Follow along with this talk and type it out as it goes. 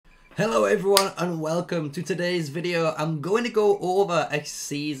Hello everyone and welcome to today's video. I'm going to go over a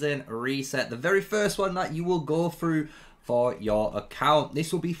season reset, the very first one that you will go through for your account.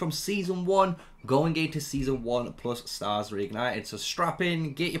 This will be from season 1 going into season 1 plus stars reignited. So strap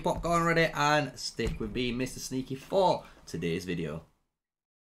in, get your popcorn ready and stick with me, MrSneakyy, for today's video.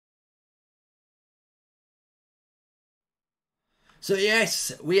 So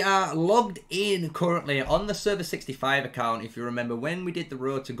yes, we are logged in currently on the Server 65 account, if you remember when we did the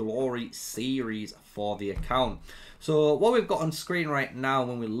Road to Glory series for the account. So what we've got on screen right now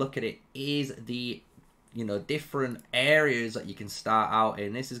when we look at it is the different areas that you can start out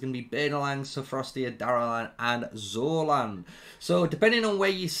in. This is going to be Burning, Sofrostia, Darrowland and Zoland. So depending on where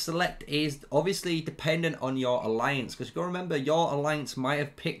you select is obviously dependent on your alliance, because you got to remember your alliance might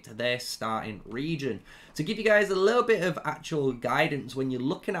have picked their starting region. To give you guys a little bit of actual guidance when you're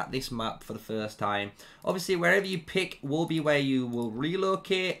looking at this map for the first time, obviously wherever you pick will be where you will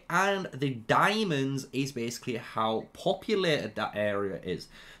relocate, and the diamonds is basically how populated that area is.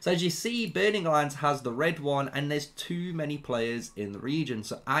 So as you see, Burning Lands has the red one and there's too many players in the region,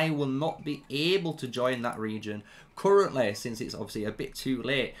 so I will not be able to join that region currently since it's obviously a bit too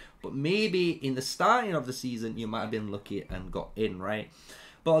late. But maybe in the starting of the season you might have been lucky and got in, right?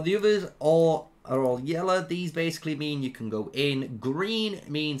 But the others are all yellow. These basically mean you can go in. Green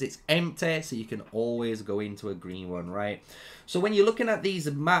means it's empty, so you can always go into a green one, right? So when you're looking at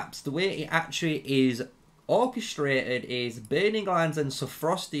these maps, the way it actually is orchestrated is Burning Lands and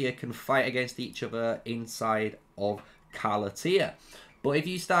Sofrostia can fight against each other inside of Calatia. But if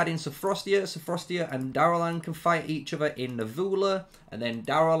you start in Sofrostia and Darrowland can fight each other in Navula, and then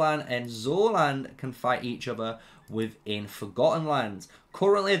Darrowland and Zoland can fight each other within Forgotten Lands.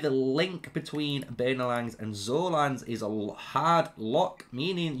 Currently, the link between Burning Lands and Zolands is a hard lock,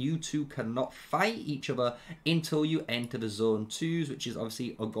 meaning you two cannot fight each other until you enter the Zone 2s, which is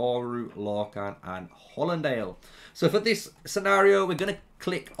obviously Ogoru, Lorcan, and Hollandale. So for this scenario, we're going to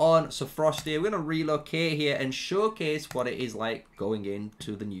click on Sofrostia. We're going to relocate here and showcase what it is like going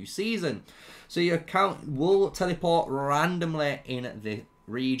into the new season. So your account will teleport randomly in the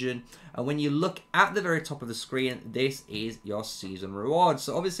region, and when you look at the very top of the screen, this is your season rewards.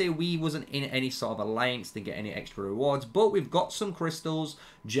 So obviously we wasn't in any sort of alliance to get any extra rewards, but we've got some crystals,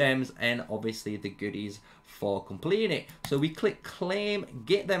 gems, and obviously the goodies for completing it. So we click claim,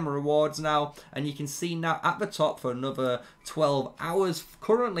 get them rewards now, and you can see now at the top for another 12 hours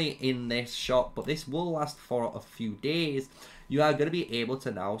currently in this shop, but this will last for a few days. You are going to be able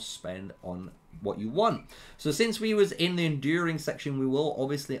to now spend on what you want. So since we was in the enduring section, we will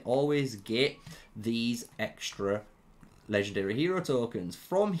obviously always get these extra legendary hero tokens.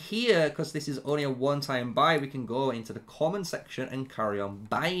 From here, because this is only a one-time buy, we can go into the common section and carry on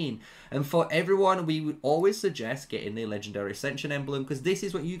buying. And for everyone, we would always suggest getting the legendary ascension emblem, because this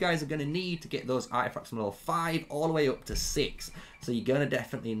is what you guys are going to need to get those artifacts from level 5 all the way up to 6. So you're going to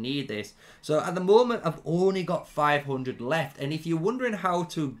definitely need this. So at the moment, I've only got 500 left. And if you're wondering how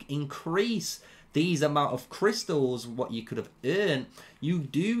to increase these amount of crystals, what you could have earned, you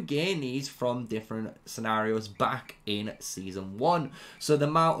do gain these from different scenarios back in season 1. So the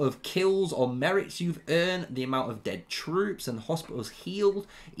amount of kills or merits you've earned, the amount of dead troops and hospitals healed,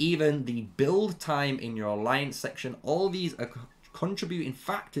 even the build time in your alliance section, all these are contributing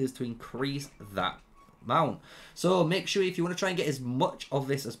factors to increase that amount. So make sure if you want to try and get as much of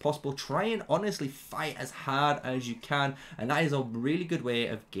this as possible, try and honestly fight as hard as you can, and that is a really good way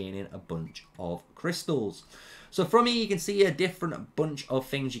of gaining a bunch of crystals. So from here you can see a different bunch of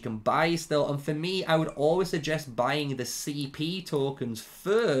things you can buy still, and for me I would always suggest buying the CP tokens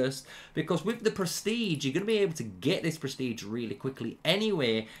first, because with the prestige you're going to be able to get this prestige really quickly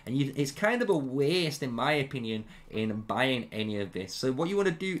anyway, and it's kind of a waste in my opinion in buying any of this. So what you want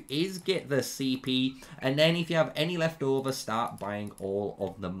to do is get the CP, and then if you have any left over, start buying all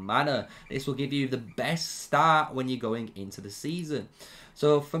of the mana. This will give you the best start when you're going into the season.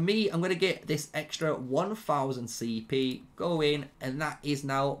 So for me, I'm going to get this extra 1000 CP, go in, and that is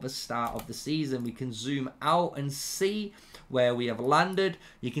now the start of the season. We can zoom out and see where we have landed.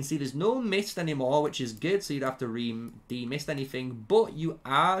 You can see there's no mist anymore, which is good, so you don't have to demist anything, but you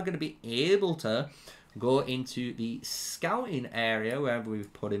are going to be able to go into the scouting area wherever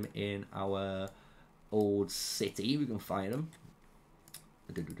we've put him in our old city. We can find him.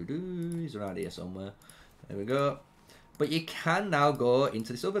 He's around here somewhere. There we go. But you can now go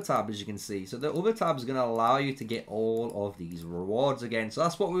into this other tab, as you can see. So the other tab is going to allow you to get all of these rewards again. So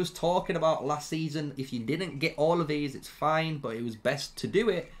that's what we was talking about last season. If you didn't get all of these, it's fine, but it was best to do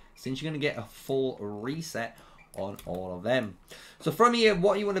it since you're going to get a full reset on all of them. So from here,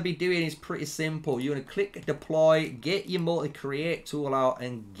 what you want to be doing is pretty simple. You want to click deploy, get your multi-create tool out,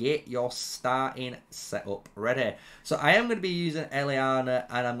 and get your starting setup ready. So I am going to be using Eliana,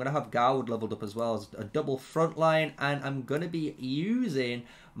 and I'm going to have Garwood leveled up as well as a double front line, and I'm going to be using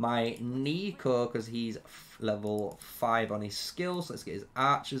my Nico because he's level 5 on his skills. So let's get his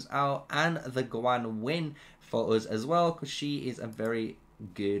archers out, and the Guan Win for us as well because she is a very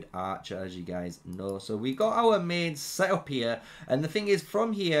good archer, as you guys know. So we got our main set up here, and the thing is,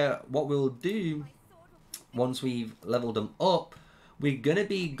 from here, what we'll do once we've leveled them up, we're gonna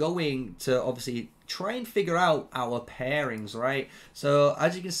be going to obviously try and figure out our pairings, right? So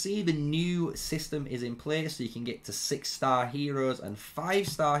as you can see, the new system is in place, so you can get to 6-star heroes and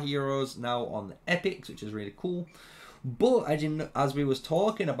 5-star heroes now on the epics, which is really cool. But as we was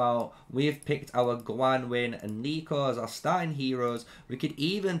talking about, we've picked our Guanwin and Nico as our starting heroes. We could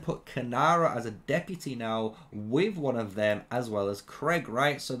even put Kanara as a deputy now with one of them, as well as Craig,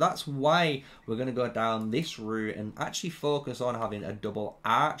 right? So that's why we're going to go down this route and actually focus on having a double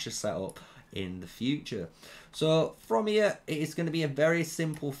archer setup in the future. So from here, it's going to be a very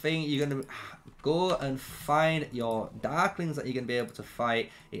simple thing. You're going to go and find your Darklings that you're going to be able to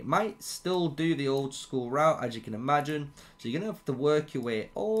fight. It might still do the old school route, as you can imagine. So you're going to have to work your way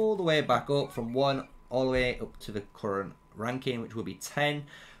all the way back up from 1 all the way up to the current ranking, which will be 10.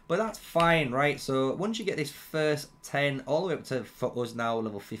 But that's fine, right? So once you get this first 10 all the way up to, for us now,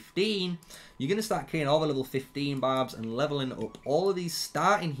 level 15, you're going to start killing all the level 15 barbs and leveling up all of these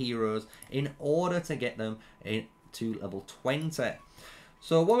starting heroes in order to get them into level 20.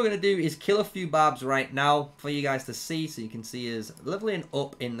 So what we're going to do is kill a few barbs right now for you guys to see, so you can see us leveling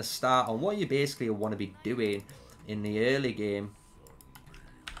up in the start on what you basically want to be doing in the early game.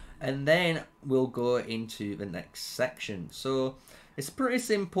 And then we'll go into the next section. So it's a pretty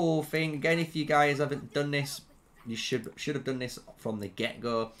simple thing. Again, if you guys haven't done this, you should have done this from the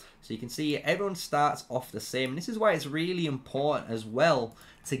get-go. So you can see everyone starts off the same. And this is why it's really important as well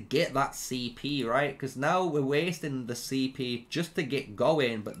to get that CP, right? Because now we're wasting the CP just to get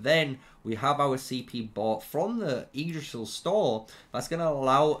going, but then we have our CP bought from the Yggdrasil store. That's going to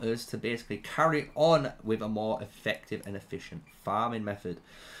allow us to basically carry on with a more effective and efficient farming method.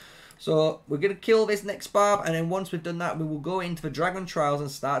 So we're going to kill this next barb, and then once we've done that, we will go into the Dragontrials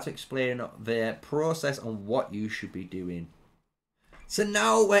and start to explain the process on what you should be doing. So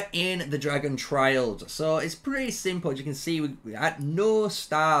now we're in the Dragontrials. So it's pretty simple. As you can see, we had no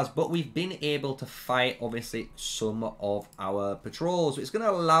stars, but we've been able to fight, obviously, some of our patrols. It's going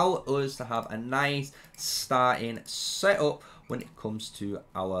to allow us to have a nice starting setup when it comes to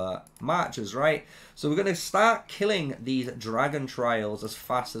our marchers, right? So we're going to start killing these Dragontrials as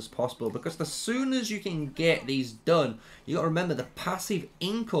fast as possible, because as soon as you can get these done, you got to remember the passive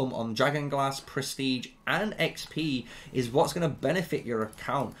income on Dragonglass, Prestige and XP is what's going to benefit your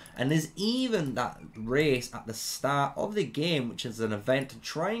account. And there's even that race at the start of the game, which is an event to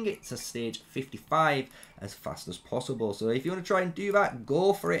try and get to stage 55 as fast as possible. So if you want to try and do that,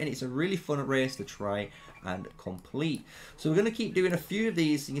 go for it, and it's a really fun race to try and complete. So we're going to keep doing a few of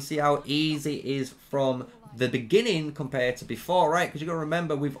these. You can see how easy it is from the beginning compared to before, right? Because you've got to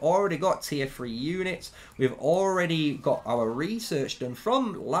remember, we've already got tier 3 units. We've already got our research done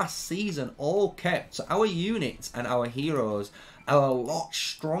from last season, all kept. So our units and our heroes are a lot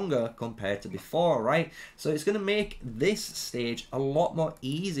stronger compared to before, right? So it's going to make this stage a lot more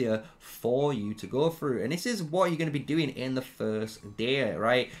easier for you to go through. And this is what you're going to be doing in the first day,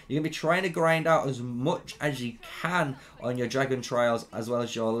 right? You're going to be trying to grind out as much as you can on your Dragontrials, as well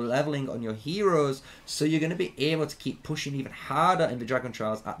as your leveling on your heroes, so you're going to be able to keep pushing even harder in the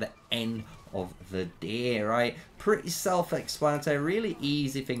Dragontrials at the end of the day, right? Pretty self-explanatory, really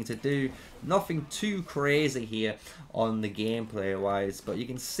easy thing to do. Nothing too crazy here on the gameplay wise, but you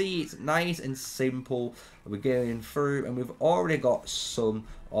can see it's nice and simple. We're going through, and we've already got some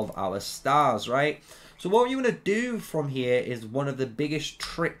of our stars, right? So what you want to do from here is one of the biggest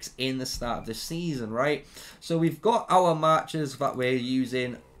tricks in the start of the season, right? So we've got our marchers that we're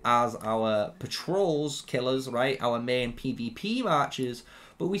using as our patrols killers, right? Our main PvP marchers,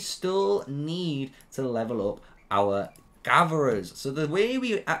 but we still need to level up our gatherers. So the way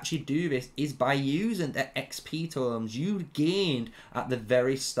we actually do this is by using the XP totems you gained at the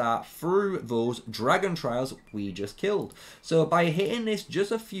very start through those Dragontrials we just killed. So by hitting this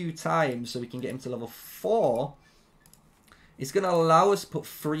just a few times so we can get him to level 4, it's going to allow us to put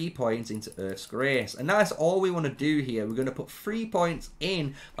 3 points into Earth's Grace. And that's all we want to do here. We're going to put 3 points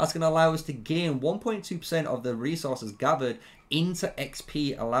in. That's going to allow us to gain 1.2% of the resources gathered into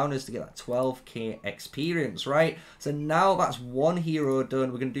XP, allowing us to get that 12k experience, right? So now that's one hero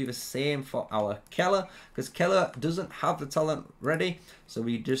done. We're going to do the same for our Keller, because Keller doesn't have the talent ready. So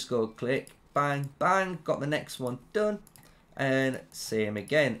we just go click, bang, bang, got the next one done. And same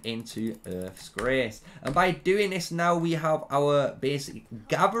again into Earth's Grace. And by doing this now, we have our basic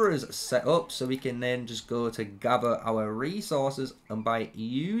gatherers set up, so we can then just go to gather our resources. And by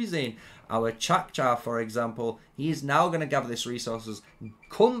using our Chakchar, for example, he is now going to gather these resources,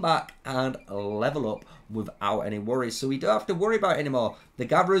 come back and level up without any worries. So we don't have to worry about it anymore. The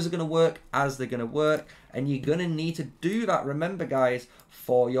gatherers are going to work as they're going to work, and you're going to need to do that, remember guys,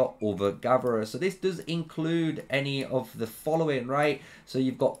 for your other gatherers. So this does include any of the following, right? So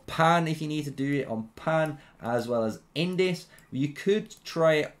you've got Pan if you need to do it on Pan, as well as Indis. You could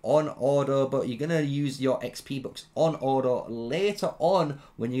try it on order, but you're going to use your XP books on order later on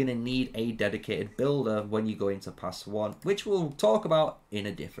when you're going to need a dedicated builder when you go into Pass 1, which we'll talk about in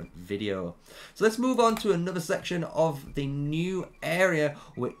a different video. So let's move on to another section of the new area,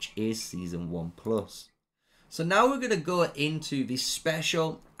 which is Season 1+. So now we're going to go into the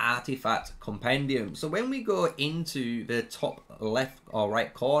special artifact compendium. So when we go into the top left or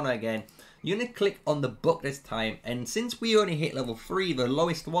right corner again, you're going to click on the book this time. And since we only hit level 3, the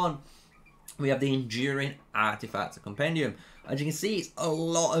lowest one, we have the enduring artifact compendium. As you can see, it's a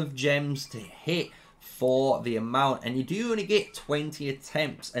lot of gems to hit for the amount, and you do only get 20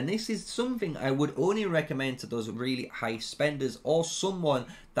 attempts, and this is something I would only recommend to those really high spenders or someone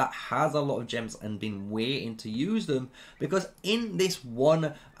that has a lot of gems and been waiting to use them, because in this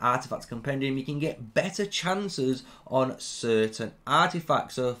one artifact compendium you can get better chances on certain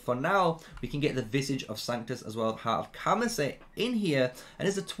artifacts. So for now we can get the Visage of Sanctus as well as Heart of Kamaset in here, and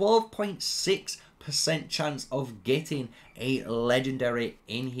there's a 12.6% chance of getting a legendary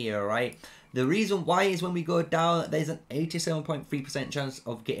in here, right? The reason why is when we go down, there's an 87.3% chance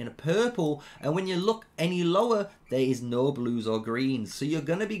of getting a purple, and when you look any lower, there is no blues or greens. So you're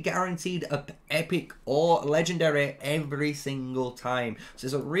going to be guaranteed a epic or legendary every single time. So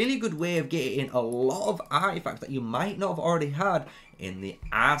it's a really good way of getting a lot of artifacts that you might not have already had in the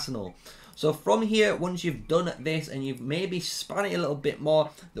arsenal. So from here, once you've done this and you've maybe spun it a little bit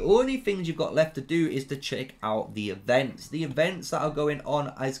more, the only things you've got left to do is to check out the events. The events that are going on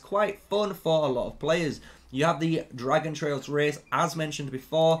is quite fun for a lot of players. You have the Dragontrials race, as mentioned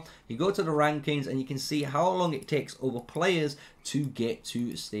before. You go to the rankings and you can see how long it takes other players to get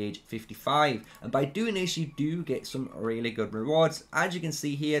to stage 55. And by doing this, you do get some really good rewards. As you can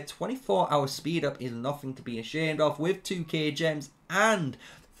see here, 24-hour speed up is nothing to be ashamed of, with 2k gems and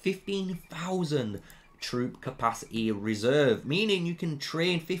 15,000 troop capacity reserve, meaning you can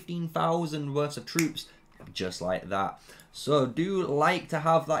train 15,000 worth of troops just like that. So do like to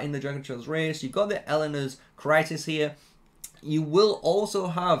have that in the Dragontrials race. You've got the Eleanor's Crisis here. You will also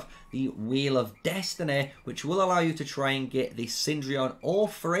have the Wheel of Destiny, which will allow you to try and get the Syndrion or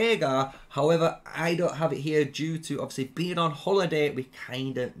Freygar. However, I don't have it here due to obviously being on holiday. We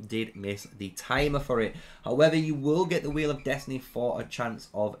kind of did miss the timer for it. However, you will get the Wheel of Destiny for a chance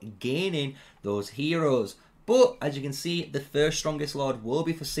of gaining those heroes. But as you can see, the first strongest lord will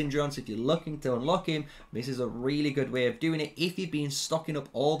be for Syndrion, so if you're looking to unlock him, this is a really good way of doing it if you've been stocking up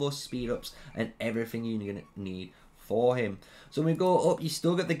all those speed ups and everything you're going to need for him. So when we go up, you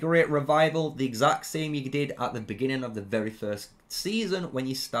still get the Great Revival, the exact same you did at the beginning of the very first season when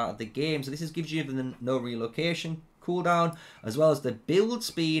you started the game. So this gives you the no relocation cooldown, as well as the build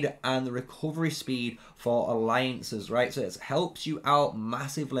speed and the recovery speed for alliances, right? So it helps you out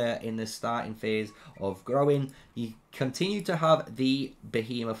massively in the starting phase of growing. You continue to have the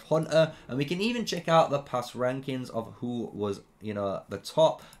Behemoth Hunter, and we can even check out the past rankings of who was, you know, the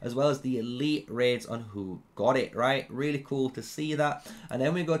top, as well as the elite raids on who got it, right? Really cool to see that. And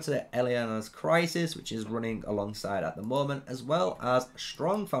then we go to the Eleanor's Crisis, which is running alongside at the moment, as well as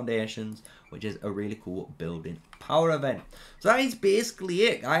Strong Foundations, which is a really cool building power event. So that is basically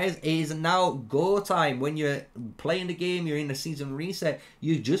it, guys. It is now go time. When you're playing the game, you're in the season reset,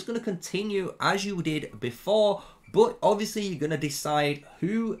 you're just going to continue as you did before, but obviously you're going to decide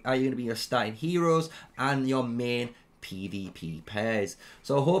who are you going to be your starting heroes and your main PvP pairs.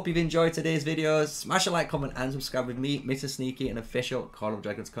 So I hope you've enjoyed today's video. Smash a like, comment and subscribe with me, MrSneakyy, an official Call of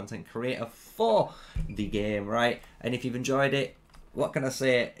Dragons content creator for the game, right? And if you've enjoyed it, what can I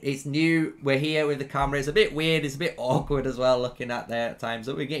say? It's new. We're here with the camera. It's a bit weird. It's a bit awkward as well looking at there at times,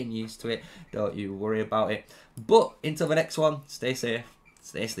 but we're getting used to it. Don't you worry about it. But until the next one, stay safe,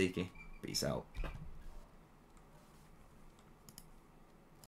 stay sneaky. Peace out.